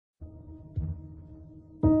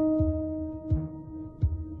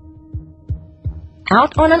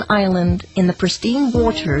Out on an island in the pristine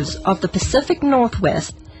waters of the Pacific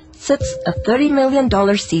Northwest sits a $30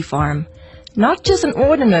 million sea farm. Not just an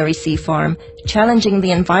ordinary sea farm challenging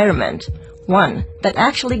the environment, one that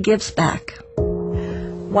actually gives back.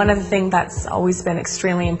 One of the things that's always been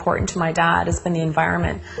extremely important to my dad has been the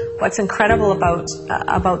environment. What's incredible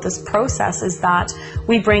about this process is that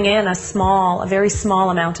we bring in a very small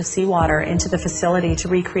amount of seawater into the facility to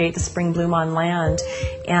recreate the spring bloom on land.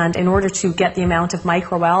 And in order to get the amount of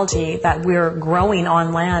microalgae that we're growing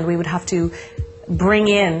on land, we would have to bring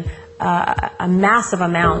in a massive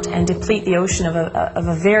amount and deplete the ocean of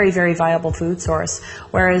a very, very viable food source,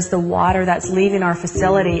 whereas the water that's leaving our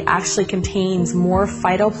facility actually contains more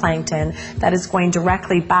phytoplankton that is going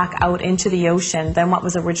directly back out into the ocean than what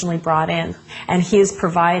was originally brought in. And he is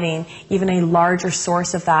providing even a larger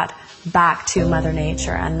source of that back to Mother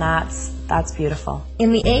Nature, and that's beautiful.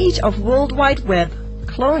 In the age of World Wide Web,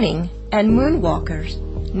 cloning, and moonwalkers,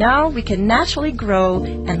 now we can naturally grow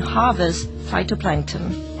and harvest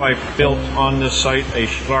phytoplankton. I built on this site a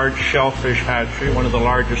large shellfish hatchery, one of the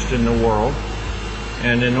largest in the world.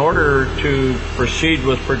 And in order to proceed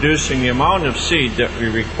with producing the amount of seed that we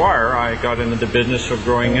require, I got into the business of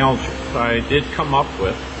growing algae. I did come up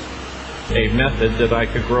with a method that I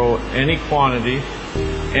could grow any quantity,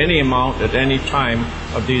 any amount at any time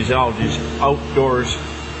of these algae outdoors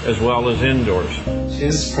as well as indoors.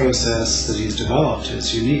 His process that he's developed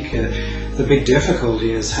is unique. The big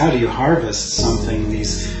difficulty is how do you harvest something?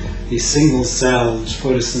 These single-celled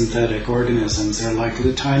photosynthetic organisms are like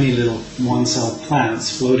tiny little one-celled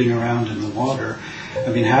plants floating around in the water. I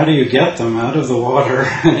mean, how do you get them out of the water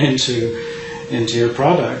and into your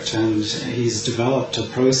product? And he's developed a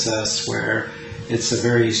process where it's a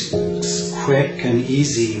very quick and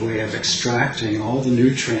easy way of extracting all the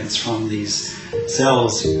nutrients from these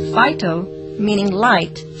cells. Phyto, meaning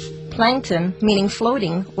light, plankton, meaning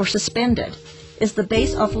floating or suspended, is the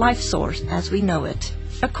base of life source as we know it.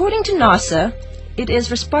 According to NASA, it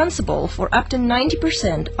is responsible for up to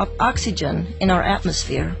 90% of oxygen in our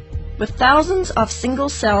atmosphere. With thousands of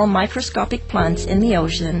single-cell microscopic plants in the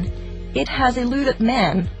ocean, it has eluded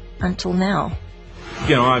man until now.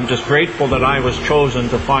 You know, I'm just grateful that I was chosen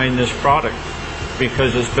to find this product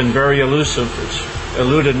because it's been very elusive. It's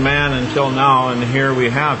eluded man until now, and here we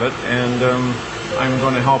have it, and I'm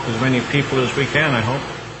going to help as many people as we can, I hope.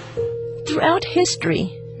 Throughout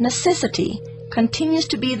history, necessity continues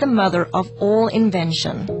to be the mother of all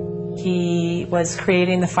invention. He was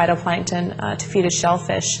creating the phytoplankton to feed his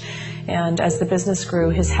shellfish, and as the business grew,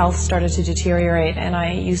 his health started to deteriorate, and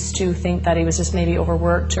I used to think that he was just maybe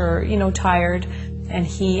overworked or, tired, and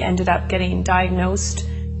he ended up getting diagnosed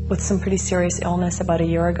with some pretty serious illness about a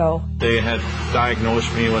year ago. They had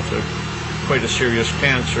diagnosed me with quite a serious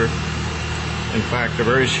cancer. In fact, a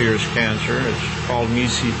very serious cancer. It's called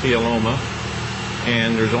mesothelioma,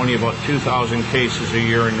 and there's only about 2,000 cases a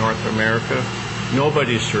year in North America.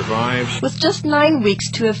 Nobody survives. With just 9 weeks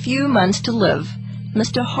to a few months to live,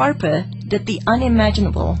 Mr. Harper did the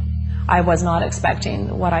unimaginable. I was not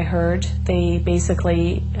expecting what I heard. They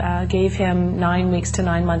basically gave him 9 weeks to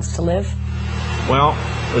 9 months to live. Well,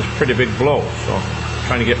 it was a pretty big blow, so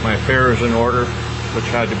trying to get my affairs in order, which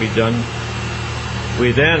had to be done.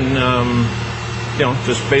 We then,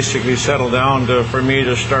 just basically settled down for me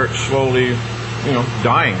to start slowly,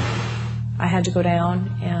 dying. I had to go down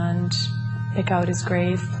and pick out his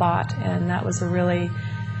grave plot, and that was a really,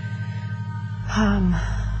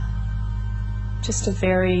 just a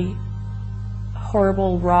very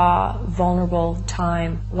horrible, raw, vulnerable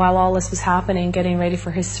time. While all this was happening, getting ready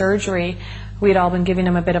for his surgery, we'd all been giving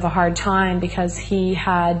him a bit of a hard time because he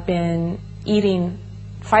had been eating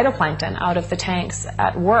phytoplankton out of the tanks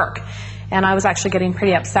at work. And I was actually getting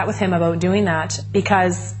pretty upset with him about doing that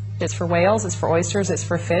because it's for whales, it's for oysters, it's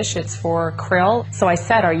for fish, it's for krill. So I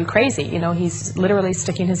said, are you crazy? He's literally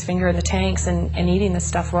sticking his finger in the tanks and eating this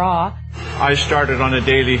stuff raw. I started on a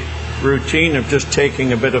daily routine of just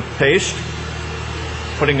taking a bit of paste,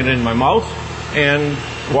 putting it in my mouth, and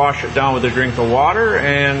wash it down with a drink of water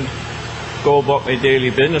and go about my daily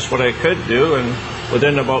business, what I could do. And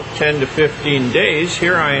within about 10 to 15 days,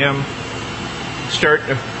 here I am,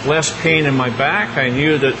 starting less pain in my back. I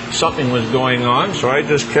knew that something was going on, so I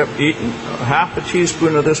just kept eating half a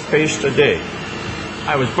teaspoon of this paste a day.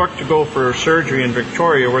 I was booked to go for surgery in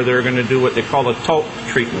Victoria where they're going to do what they call a talc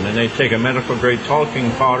treatment, and they take a medical grade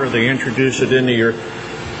talking powder, they introduce it into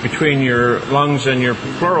between your lungs and your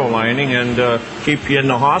pleural lining and keep you in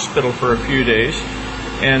the hospital for a few days.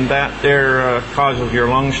 And that there causes your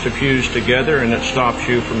lungs to fuse together, and it stops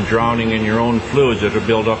you from drowning in your own fluids that are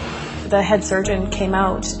built up. The head surgeon came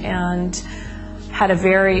out and had a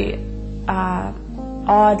very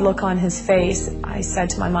odd look on his face, I said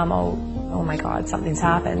to my mom, oh my God, something's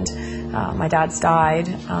happened. My dad's died,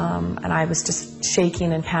 and I was just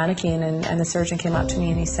shaking and panicking, and the surgeon came up to me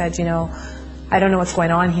and he said, you know, I don't know what's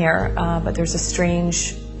going on here, but there's a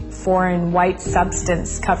strange foreign white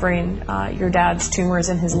substance covering your dad's tumors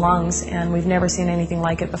in his lungs, and we've never seen anything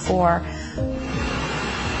like it before.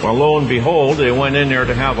 Well, lo and behold, they went in there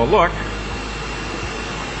to have a look,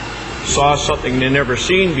 saw something they'd never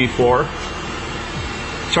seen before,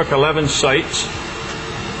 took 11 sites,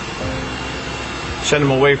 sent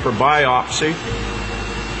them away for biopsy,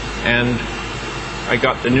 and I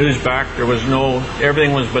got the news back. There was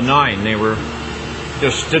everything was benign. They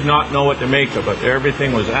just did not know what to make of it.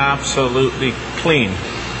 Everything was absolutely clean.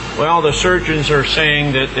 Well, the surgeons are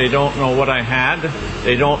saying that they don't know what I had.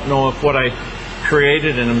 They don't know if what I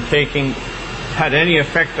created and am taking had any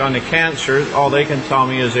effect on the cancer. All they can tell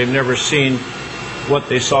me is they've never seen what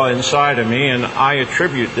they saw inside of me, and I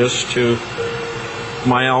attribute this to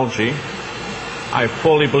my algae. I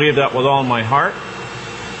fully believe that with all my heart.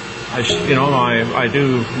 I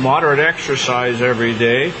do moderate exercise every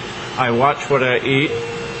day. I watch what I eat.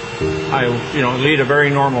 I lead a very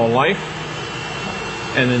normal life.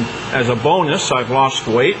 And as a bonus, I've lost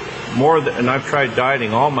weight and I've tried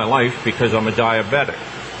dieting all my life because I'm a diabetic,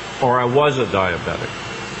 or I was a diabetic.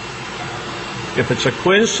 If it's a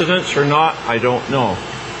coincidence or not, I don't know.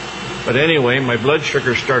 But anyway, my blood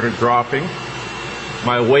sugar started dropping.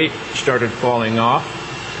 My weight started falling off.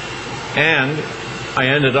 And I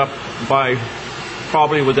ended up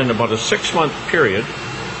probably within about a 6-month period,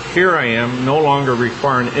 here I am no longer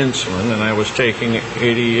requiring insulin, and I was taking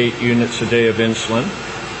 88 units a day of insulin.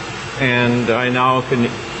 And I now can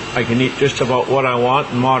eat just about what I want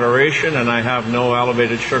in moderation, and I have no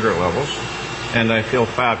elevated sugar levels, and I feel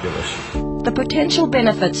fabulous. The potential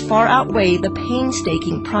benefits far outweigh the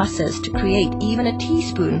painstaking process to create even a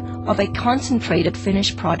teaspoon of a concentrated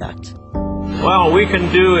finished product. Well, we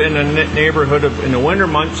can do in a neighborhood of, in the winter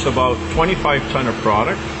months, about 25 ton of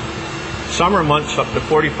product. Summer months up to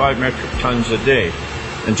 45 metric tons a day.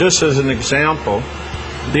 And just as an example,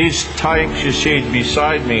 these tanks you see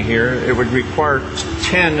beside me here, it would require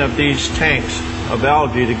 10 of these tanks of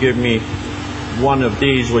algae to give me one of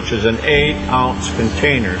these, which is an 8-ounce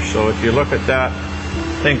container. So if you look at that,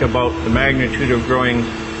 think about the magnitude of growing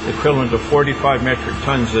equivalent to 45 metric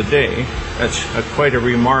tons a day. That's quite a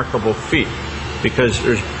remarkable feat, because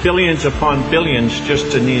there's billions upon billions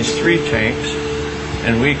just in these 3 tanks,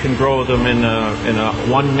 and we can grow them in a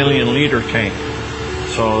 1 million liter tank.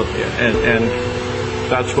 So, and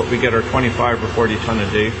that's what we get our 25 or 40 ton a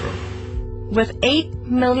day from. With 8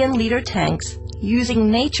 million liter tanks, using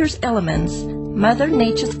nature's elements, Mother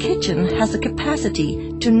Nature's kitchen has the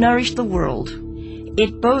capacity to nourish the world.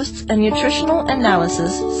 It boasts a nutritional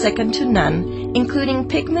analysis second to none, including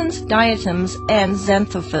pigments, diatoms, and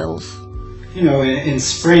xanthophylls. You know, in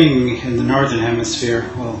spring in the northern hemisphere,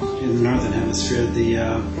 when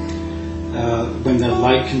the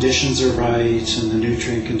light conditions are right and the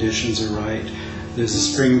nutrient conditions are right, there's a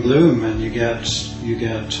spring bloom, and you get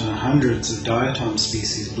hundreds of diatom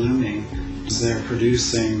species blooming. They're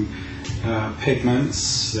producing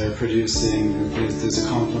pigments. There's a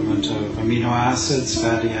complement of amino acids,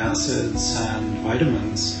 fatty acids, and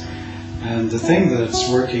vitamins. And the thing that's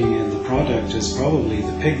working in the product is probably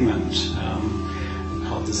the pigment,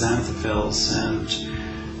 called the xanthophylls. And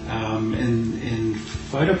in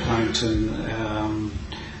phytoplankton,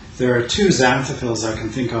 there are 2 xanthophylls I can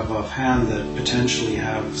think of offhand that potentially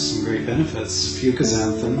have some great benefits: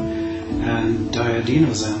 fucoxanthin and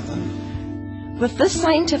diadinoxanthin. With this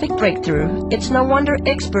scientific breakthrough, it's no wonder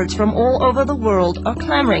experts from all over the world are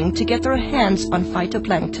clamoring to get their hands on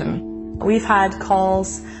phytoplankton. We've had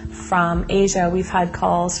calls from Asia, we've had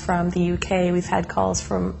calls from the UK, we've had calls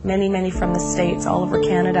from many from the States, all over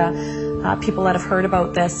Canada. People that have heard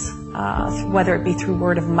about this, whether it be through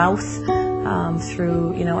word of mouth,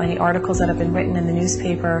 through any articles that have been written in the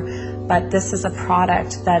newspaper. But this is a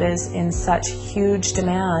product that is in such huge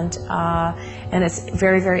demand, and it's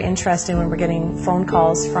very interesting when we're getting phone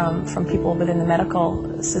calls from people within the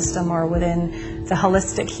medical system or within the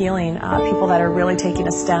holistic healing, people that are really taking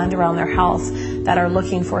a stand around their health, that are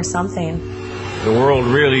looking for something. The world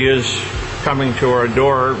really is coming to our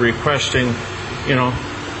door requesting,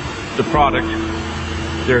 the product.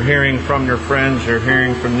 They're hearing from their friends, they're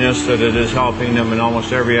hearing from this, that it is helping them in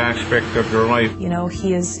almost every aspect of their life.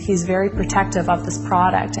 He's very protective of this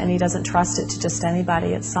product, and he doesn't trust it to just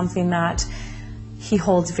anybody. It's something that he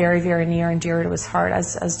holds very, very near and dear to his heart,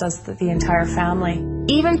 as does the entire family.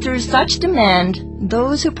 Even through such demand,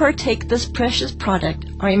 those who partake this precious product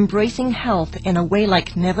are embracing health in a way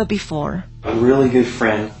like never before. A really good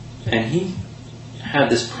friend, and he had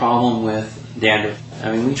this problem with dandruff.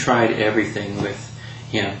 I mean, we tried everything with,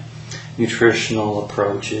 nutritional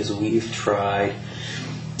approaches, we've tried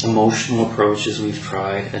emotional approaches, we've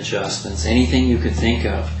tried adjustments, anything you could think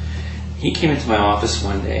of. He came into my office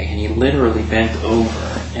one day and he literally bent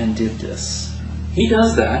over and did this. He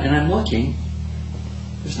does that and I'm looking,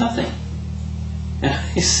 there's nothing.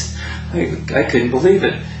 And I couldn't believe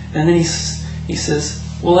it. And then he says,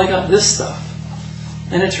 well, I got this stuff.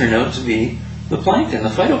 And it turned out to be the plankton, the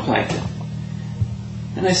phytoplankton.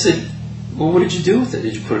 And I said, well, what did you do with it?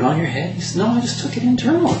 Did you put it on your head? He said, no, I just took it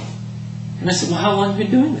internally. And I said, well, how long have you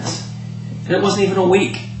been doing this? And it wasn't even a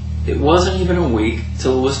week. It wasn't even a week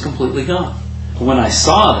till it was completely gone. When I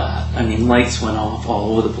saw that, I mean, lights went off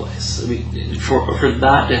all over the place. I mean, for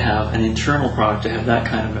that to have an internal product, to have that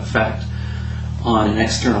kind of effect on an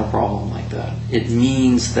external problem like that, it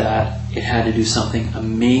means that it had to do something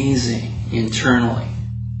amazing internally.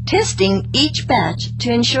 Testing each batch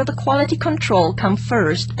to ensure the quality control come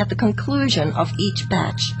first at the conclusion of each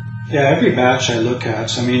batch. Yeah, every batch I look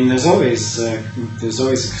at, I mean, there's always a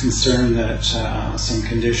concern that some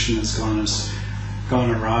condition has gone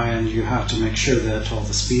awry, and you have to make sure that all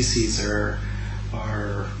the species are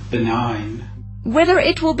benign. Whether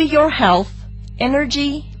it will be your health,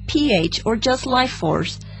 energy, pH, or just life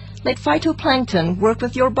force, let phytoplankton work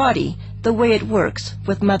with your body the way it works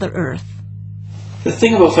with Mother Earth. The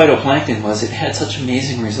thing about phytoplankton was it had such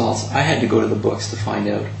amazing results, I had to go to the books to find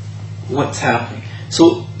out what's happening.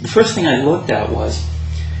 So the first thing I looked at was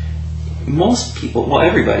most people, well,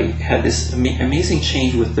 everybody had this amazing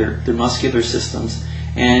change with their muscular systems,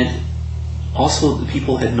 and also the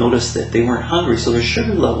people had noticed that they weren't hungry, so their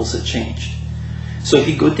sugar levels had changed. So if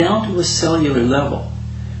you go down to a cellular level,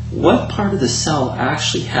 what part of the cell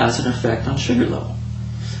actually has an effect on sugar level?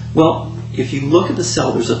 Well, if you look at the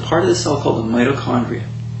cell, there's a part of the cell called the mitochondria.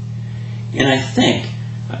 And I think,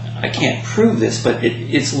 I can't prove this, but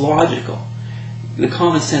it's logical. The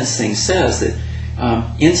common sense thing says that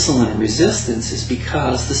insulin resistance is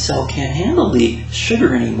because the cell can't handle the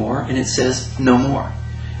sugar anymore, and it says no more.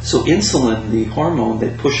 So insulin, the hormone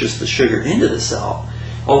that pushes the sugar into the cell,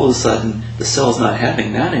 all of a sudden the cell's not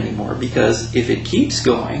having that anymore, because if it keeps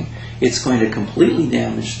going, it's going to completely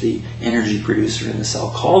damage the energy producer in the cell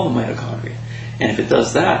called the mitochondria. And if it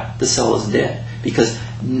does that, the cell is dead, because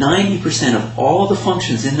 90% of all the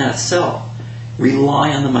functions in that cell rely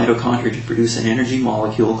on the mitochondria to produce an energy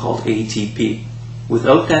molecule called ATP.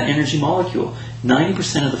 Without that energy molecule,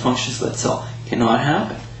 90% of the functions of that cell cannot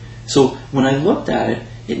happen. So when I looked at it,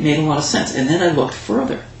 it made a lot of sense. And then I looked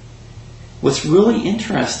further. What's really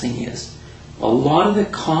interesting is a lot of the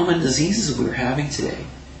common diseases we're having today,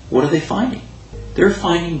 what are they finding? They're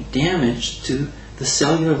finding damage to the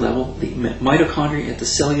cellular level, the mitochondria at the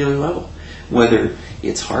cellular level. Whether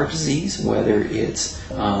it's heart disease, whether it's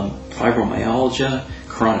fibromyalgia,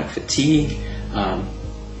 chronic fatigue,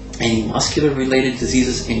 any muscular-related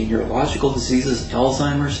diseases, any neurological diseases,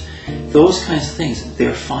 Alzheimer's, those kinds of things,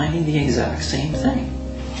 they're finding the exact same thing.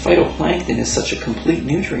 Phytoplankton is such a complete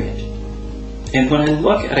nutrient. And when I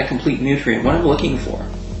look at a complete nutrient, what I'm looking for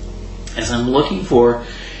is I'm looking for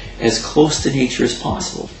as close to nature as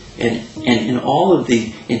possible. And in all of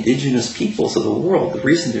the indigenous peoples of the world, the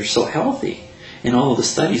reason they're so healthy, and all of the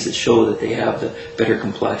studies that show that they have the better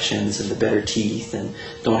complexions and the better teeth and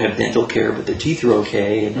don't have dental care but their teeth are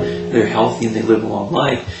okay and they're healthy and they live a long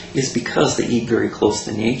life, is because they eat very close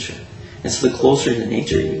to nature. And so the closer to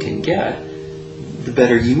nature you can get, the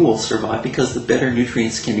better you will survive, because the better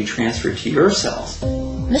nutrients can be transferred to your cells.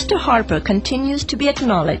 Mr. Harper continues to be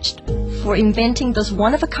acknowledged for inventing this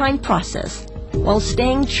one-of-a-kind process while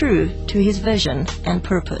staying true to his vision and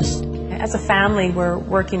purpose. As a family, we're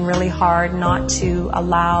working really hard not to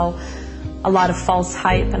allow a lot of false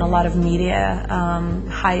hype and a lot of media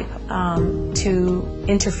hype to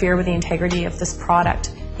interfere with the integrity of this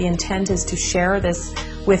product. The intent is to share this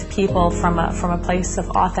with people from a place of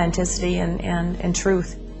authenticity and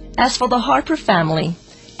truth. As for the Harper family,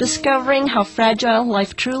 discovering how fragile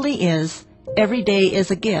life truly is, every day is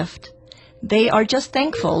a gift. They are just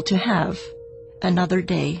thankful to have another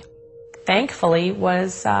day. Thankfully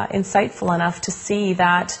was insightful enough to see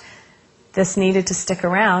that this needed to stick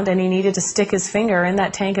around, and he needed to stick his finger in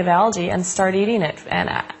that tank of algae and start eating it. And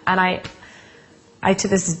I to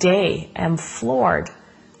this day am floored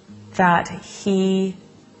that he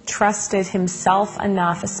trusted himself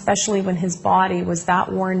enough, especially when his body was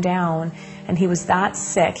that worn down and he was that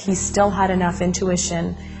sick. He still had enough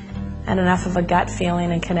intuition and enough of a gut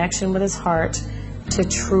feeling and connection with his heart to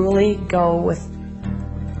truly go with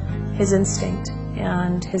his instinct.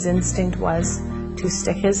 And his instinct was to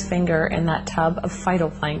stick his finger in that tub of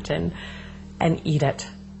phytoplankton and eat it.